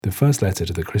The first letter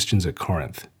to the Christians at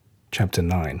Corinth, chapter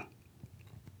 9.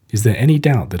 Is there any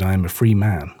doubt that I am a free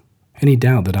man? Any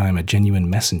doubt that I am a genuine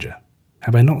messenger?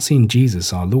 Have I not seen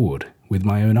Jesus our Lord with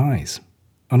my own eyes?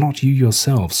 Are not you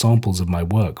yourselves samples of my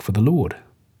work for the Lord?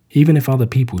 Even if other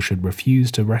people should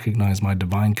refuse to recognize my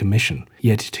divine commission,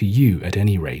 yet to you, at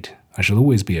any rate, I shall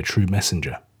always be a true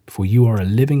messenger, for you are a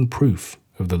living proof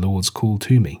of the Lord's call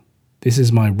to me. This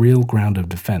is my real ground of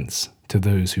defense to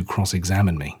those who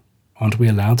cross-examine me. Aren't we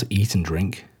allowed to eat and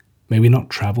drink? May we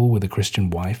not travel with a Christian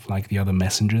wife like the other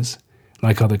messengers,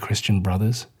 like other Christian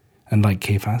brothers, and like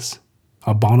Cephas?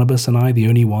 Are Barnabas and I the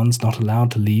only ones not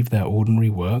allowed to leave their ordinary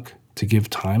work to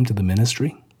give time to the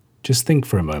ministry? Just think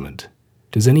for a moment.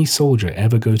 Does any soldier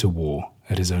ever go to war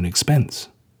at his own expense?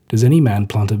 Does any man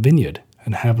plant a vineyard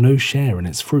and have no share in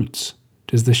its fruits?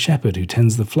 Does the shepherd who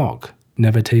tends the flock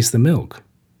never taste the milk?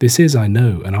 This is, I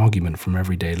know, an argument from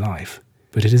everyday life,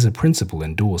 but it is a principle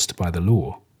endorsed by the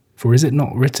law. For is it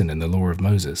not written in the law of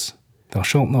Moses, "Thou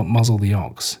shalt not muzzle the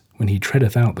ox when he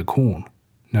treadeth out the corn"?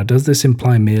 Now does this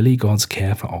imply merely God's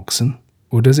care for oxen?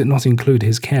 Or does it not include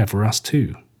his care for us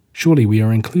too? Surely we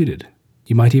are included.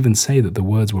 You might even say that the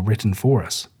words were written for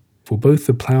us. For both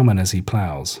the plowman as he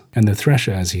plows, and the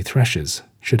thresher as he threshes,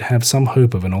 should have some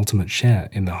hope of an ultimate share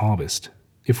in the harvest.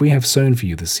 If we have sown for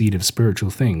you the seed of spiritual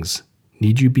things,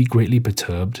 need you be greatly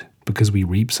perturbed because we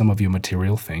reap some of your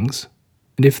material things?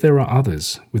 And if there are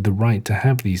others with the right to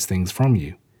have these things from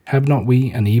you, have not we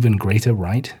an even greater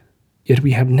right? Yet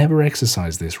we have never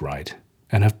exercised this right,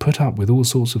 and have put up with all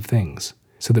sorts of things,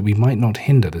 so that we might not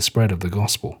hinder the spread of the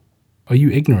gospel. Are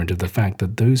you ignorant of the fact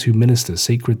that those who minister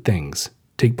sacred things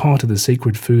take part of the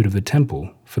sacred food of the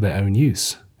temple for their own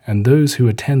use, and those who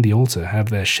attend the altar have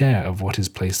their share of what is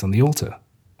placed on the altar?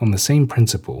 On the same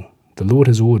principle, the Lord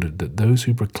has ordered that those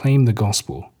who proclaim the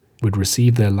gospel would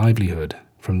receive their livelihood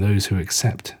from those who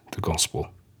accept the gospel.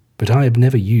 But I have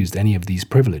never used any of these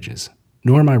privileges,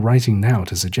 nor am I writing now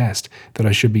to suggest that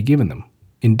I should be given them.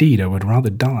 Indeed, I would rather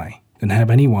die than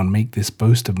have anyone make this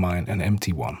boast of mine an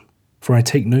empty one. For I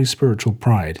take no spiritual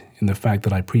pride in the fact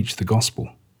that I preach the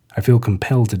gospel. I feel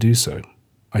compelled to do so.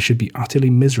 I should be utterly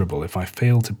miserable if I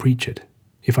fail to preach it.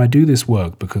 If I do this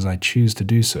work because I choose to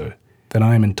do so, then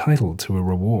I am entitled to a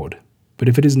reward. But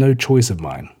if it is no choice of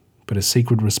mine, but a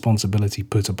sacred responsibility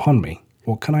put upon me,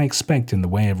 what can I expect in the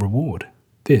way of reward?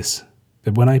 This,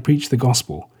 that when I preach the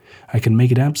gospel, I can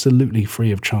make it absolutely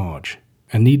free of charge,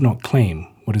 and need not claim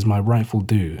what is my rightful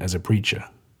due as a preacher.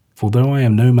 For though I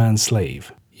am no man's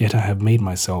slave, yet I have made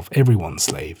myself everyone's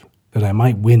slave, that I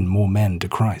might win more men to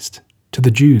Christ. To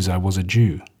the Jews I was a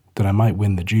Jew, that I might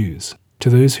win the Jews. To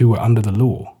those who were under the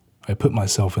law, I put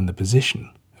myself in the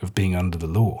position of being under the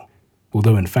law,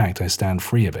 although in fact I stand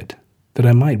free of it, that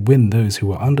I might win those who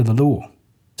were under the law.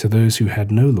 To those who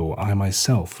had no law, I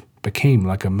myself became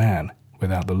like a man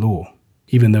without the law,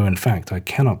 even though in fact I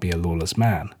cannot be a lawless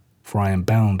man, for I am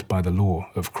bound by the law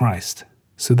of Christ,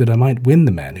 so that I might win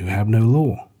the men who have no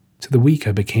law. To the weak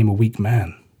I became a weak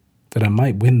man, that I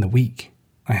might win the weak.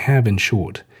 I have, in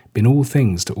short, been all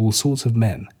things to all sorts of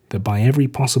men, that by every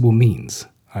possible means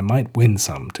I might win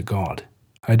some to God.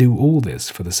 I do all this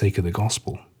for the sake of the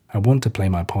gospel. I want to play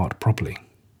my part properly.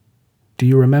 Do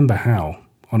you remember how,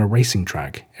 on a racing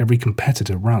track, every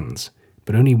competitor runs,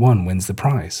 but only one wins the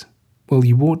prize? Well,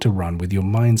 you ought to run with your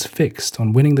minds fixed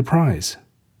on winning the prize.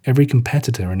 Every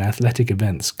competitor in athletic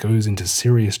events goes into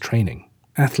serious training.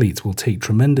 Athletes will take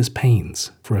tremendous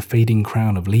pains for a fading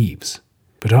crown of leaves,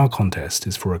 but our contest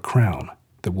is for a crown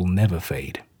that will never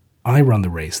fade. I run the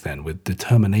race then with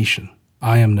determination.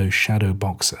 I am no shadow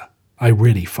boxer. I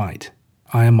really fight.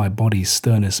 I am my body's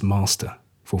sternest master,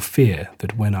 for fear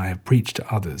that when I have preached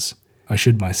to others, I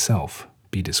should myself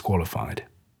be disqualified.